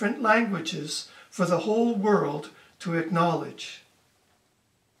 3 different languages for the whole world to acknowledge.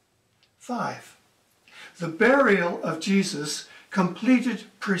 5. The burial of Jesus completed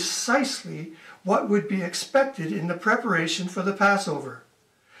precisely what would be expected in the preparation for the Passover.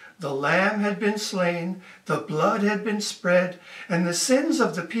 The lamb had been slain, the blood had been spread, and the sins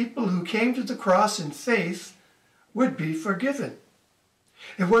of the people who came to the cross in faith would be forgiven.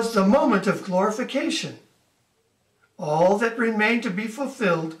 It was the moment of glorification. All that remained to be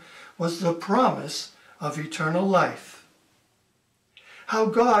fulfilled was the promise of eternal life. How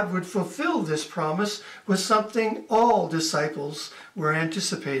God would fulfill this promise was something all disciples were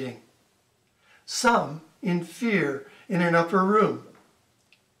anticipating. Some in fear in an upper room.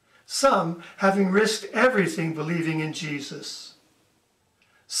 Some having risked everything believing in Jesus.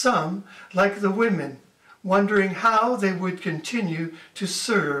 Some, like the women, wondering how they would continue to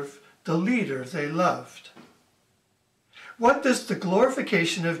serve the leader they loved. What does the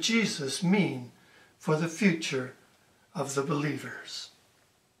glorification of Jesus mean for the future of the believers?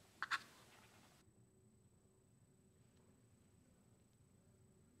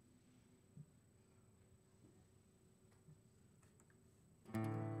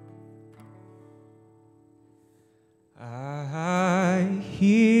 I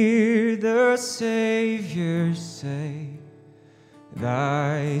hear the Savior say,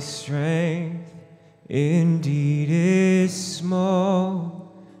 thy strength indeed is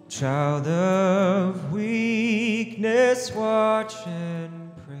small. Child of weakness, watch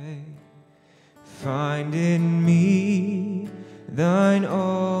and pray. Find in me thine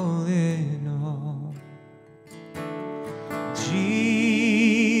all in all.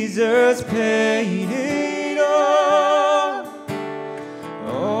 Jesus paid it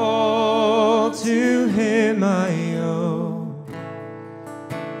all to him I owe.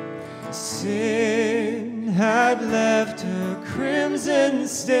 Sin had left a crimson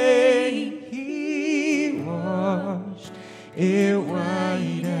stain, he washed it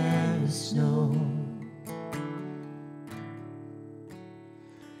white as snow.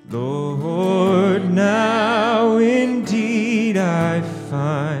 Lord, now indeed I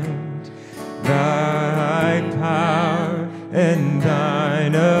find thy power, and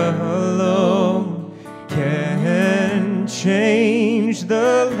thine alone can change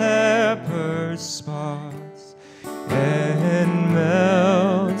the leper's spots and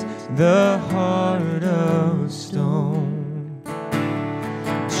melt the heart of stone.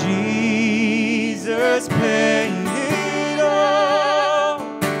 Jesus paid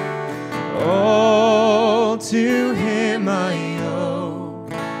all to him I owe.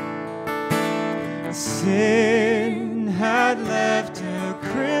 Sin had left a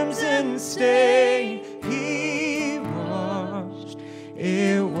crimson stain, he washed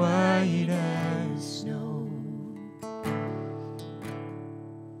it white as snow.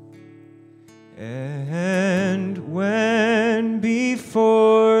 And when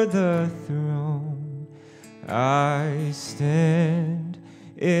before the throne I stand,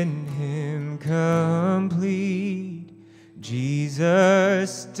 in him complete,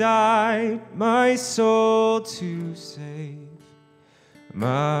 Jesus died my soul to save.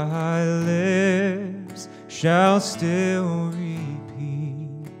 My lips shall still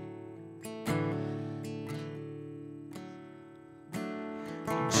repeat,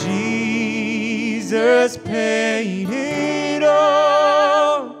 Jesus paid it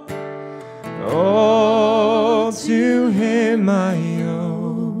all to him I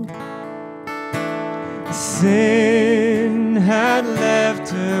owe. Sin had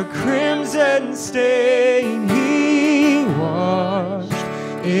left a crimson stain, he washed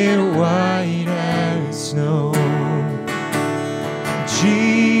it white as snow.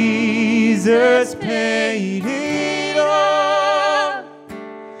 Jesus paid it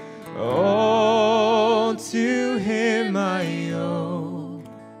all to him I owe.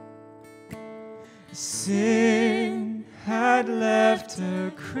 Sin had left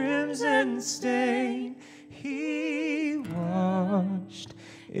a crimson stain, he washed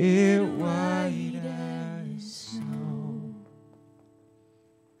it white as snow.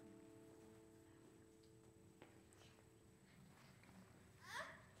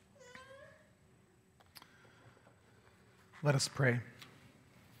 Let us pray.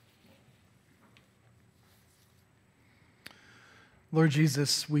 Lord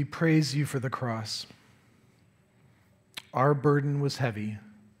Jesus, we praise you for the cross. Our burden was heavy,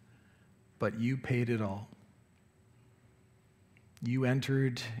 but you paid it all. You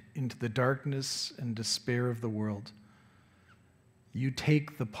entered into the darkness and despair of the world. You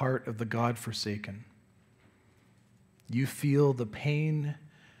take the part of the God-forsaken. You feel the pain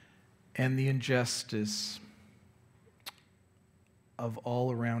and the injustice of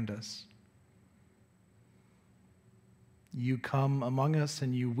all around us. You come among us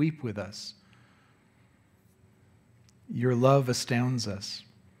and you weep with us. Your love astounds us.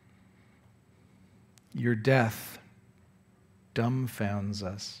 Your death dumbfounds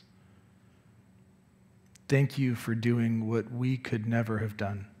us. Thank you for doing what we could never have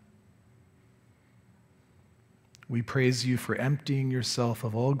done. We praise you for emptying yourself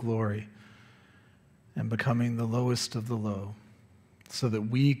of all glory and becoming the lowest of the low, so that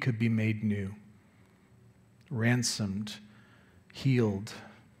we could be made new, ransomed, healed,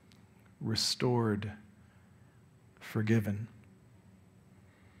 restored, forgiven.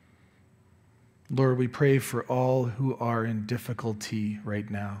 Lord, we pray for all who are in difficulty right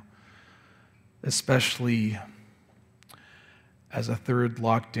now, especially as a third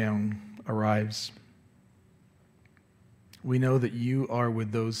lockdown arrives. We know that you are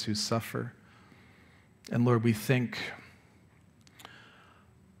with those who suffer. And Lord, we think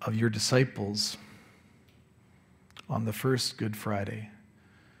of your disciples on the first Good Friday,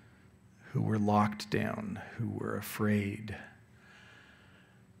 who were locked down, who were afraid,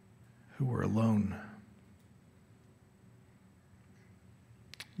 who were alone.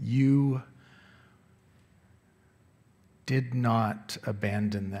 You did not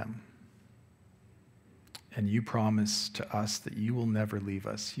abandon them. and you promise to us that you will never leave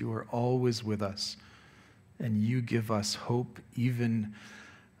us. You are always with us, and you give us hope even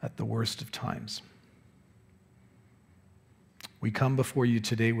at the worst of times. We come before you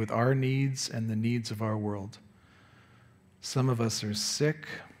today with our needs and the needs of our world. Some of us are sick.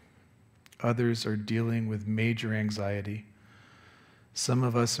 Others are dealing with major anxiety. Some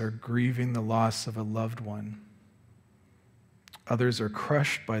of us are grieving the loss of a loved one. Others are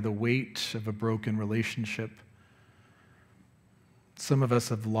crushed by the weight of a broken relationship. Some of us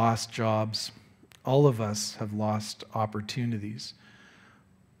have lost jobs. All of us have lost opportunities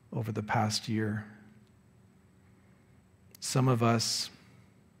over the past year. Some of us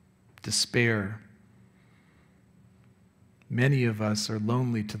despair. Many of us are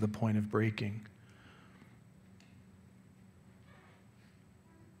lonely to the point of breaking.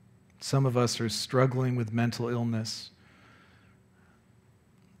 Some of us are struggling with mental illness.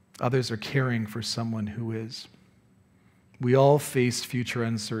 Others are caring for someone who is. We all face future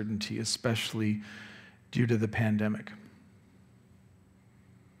uncertainty, especially due to the pandemic.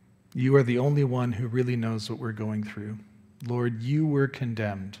 You are the only one who really knows what we're going through. Lord, you were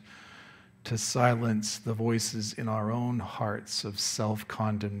condemned to silence the voices in our own hearts of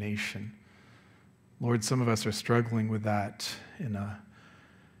self-condemnation. Lord, some of us are struggling with that in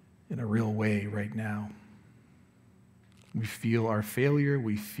a real way right now. We feel our failure,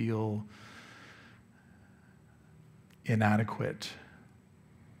 we feel inadequate,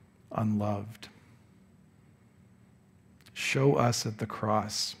 unloved. Show us at the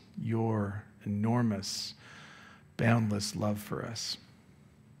cross your enormous, boundless love for us.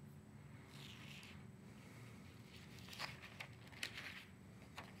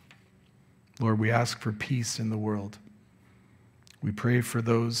 Lord, we ask for peace in the world. We pray for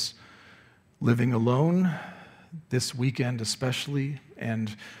those living alone this weekend especially,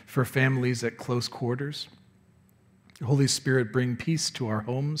 and for families at close quarters. Holy Spirit, bring peace to our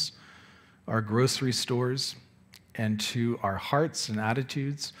homes, our grocery stores, and to our hearts and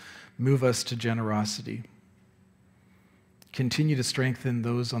attitudes. Move us to generosity. Continue to strengthen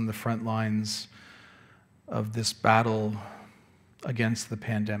those on the front lines of this battle against the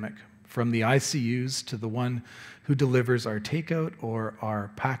pandemic, from the ICUs to the one who delivers our takeout or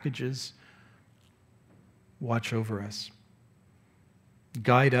our packages. Watch over us.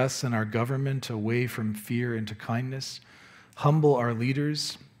 Guide us and our government away from fear into kindness. Humble our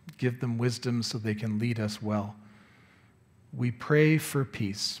leaders. Give them wisdom so they can lead us well. We pray for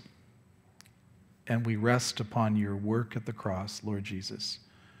peace, and we rest upon your work at the cross, Lord Jesus.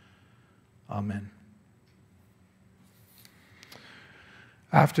 Amen.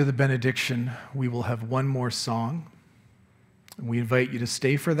 After the benediction, we will have one more song. We invite you to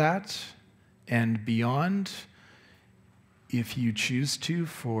stay for that and beyond, if you choose to,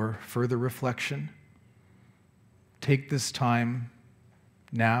 for further reflection. Take this time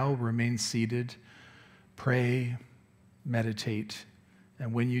now, remain seated, pray, meditate,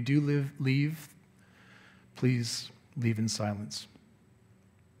 and when you do leave, please leave in silence.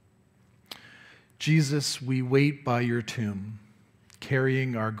 Jesus, we wait by your tomb,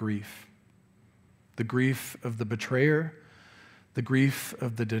 carrying our grief, the grief of the betrayer, the grief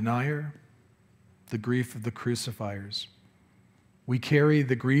of the denier, the grief of the crucifiers. We carry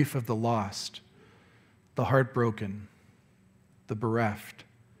the grief of the lost, the heartbroken, the bereft.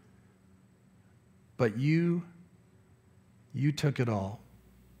 But you took it all.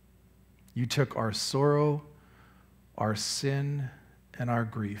 You took our sorrow, our sin, and our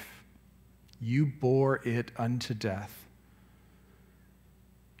grief. You bore it unto death.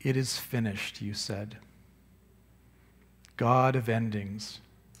 It is finished, you said. God of endings,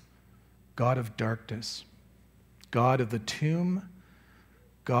 God of darkness, God of the tomb,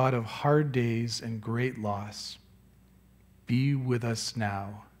 God of hard days and great loss, be with us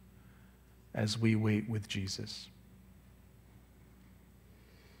now as we wait with Jesus.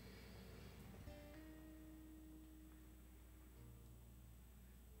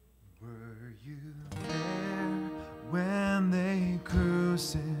 Were you there when they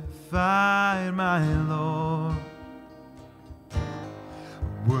crucified my Lord?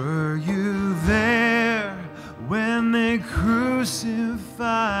 Were you there when they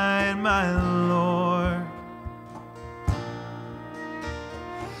crucified my Lord?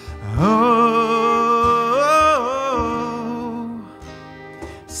 Oh,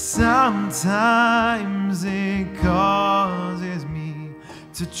 sometimes it causes me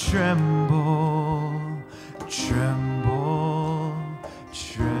to tremble, tremble,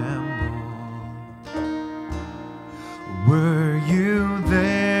 tremble. Were you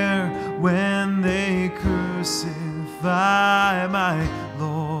there when they crucified my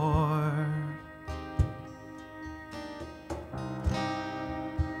Lord?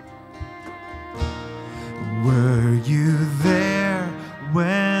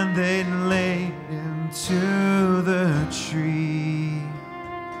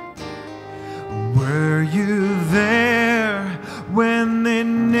 Were you there when they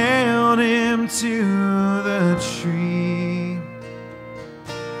nailed him to the tree?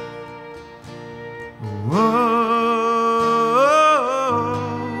 Whoa,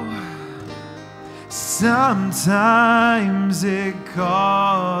 sometimes it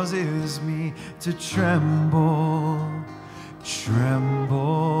causes me to tremble,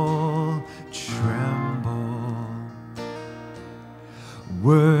 tremble, tremble.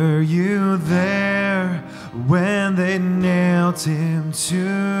 Were you there when they nailed him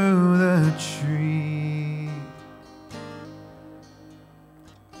to the tree?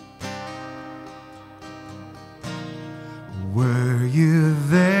 Were you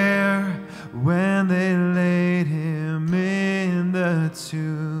there when they laid him in the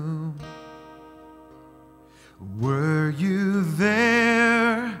tomb? Were you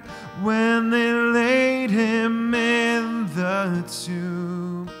there when they laid him in the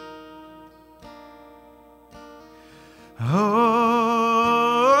tomb? Oh,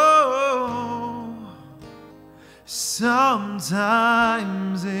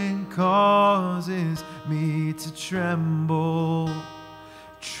 sometimes it causes me to tremble,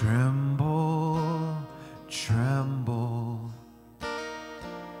 tremble, tremble.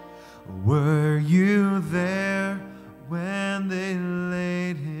 Were you there when they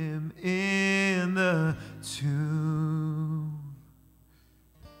laid him in the tomb?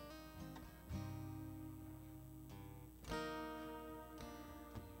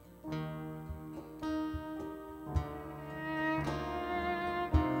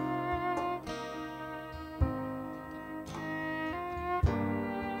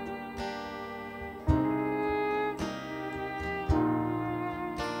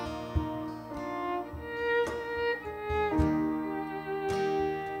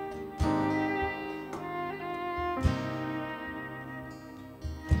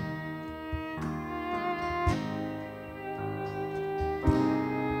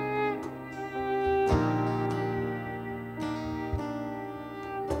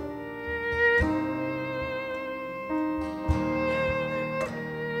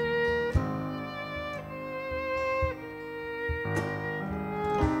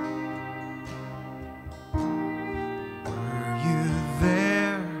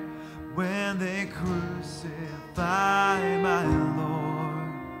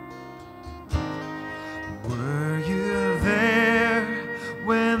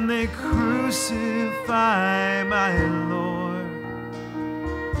 Crucify my Lord.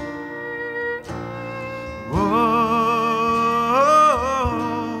 Oh,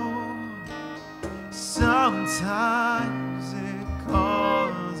 sometimes it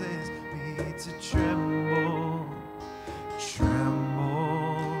causes me to tremble,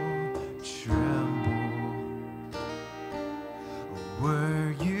 tremble, tremble.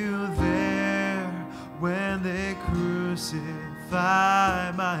 Were you there when they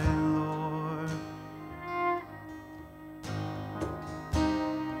crucified my Lord?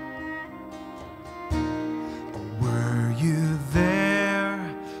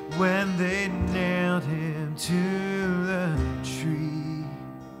 When they nailed him to the tree?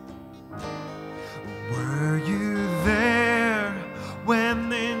 Were you there when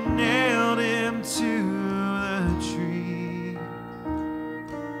they nailed him to the tree?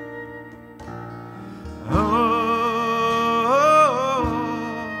 Oh,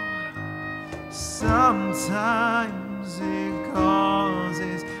 sometimes it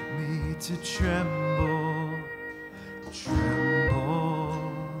causes me to tremble,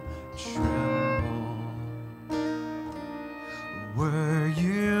 tremble, tremble. Were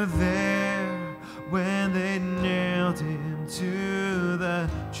you there when they nailed him to the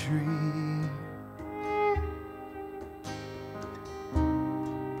tree?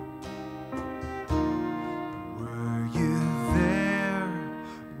 Were you there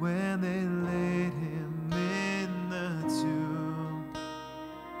when they laid him in the tomb?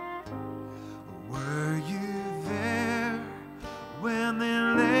 Were you there when they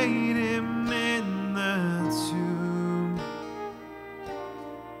laid him in the tomb?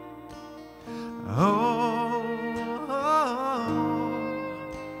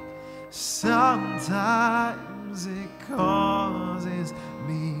 Sometimes it causes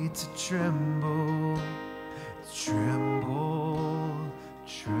me to tremble, tremble,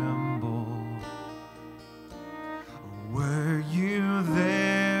 tremble. Were you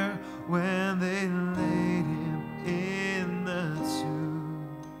there when they laid him in the tomb?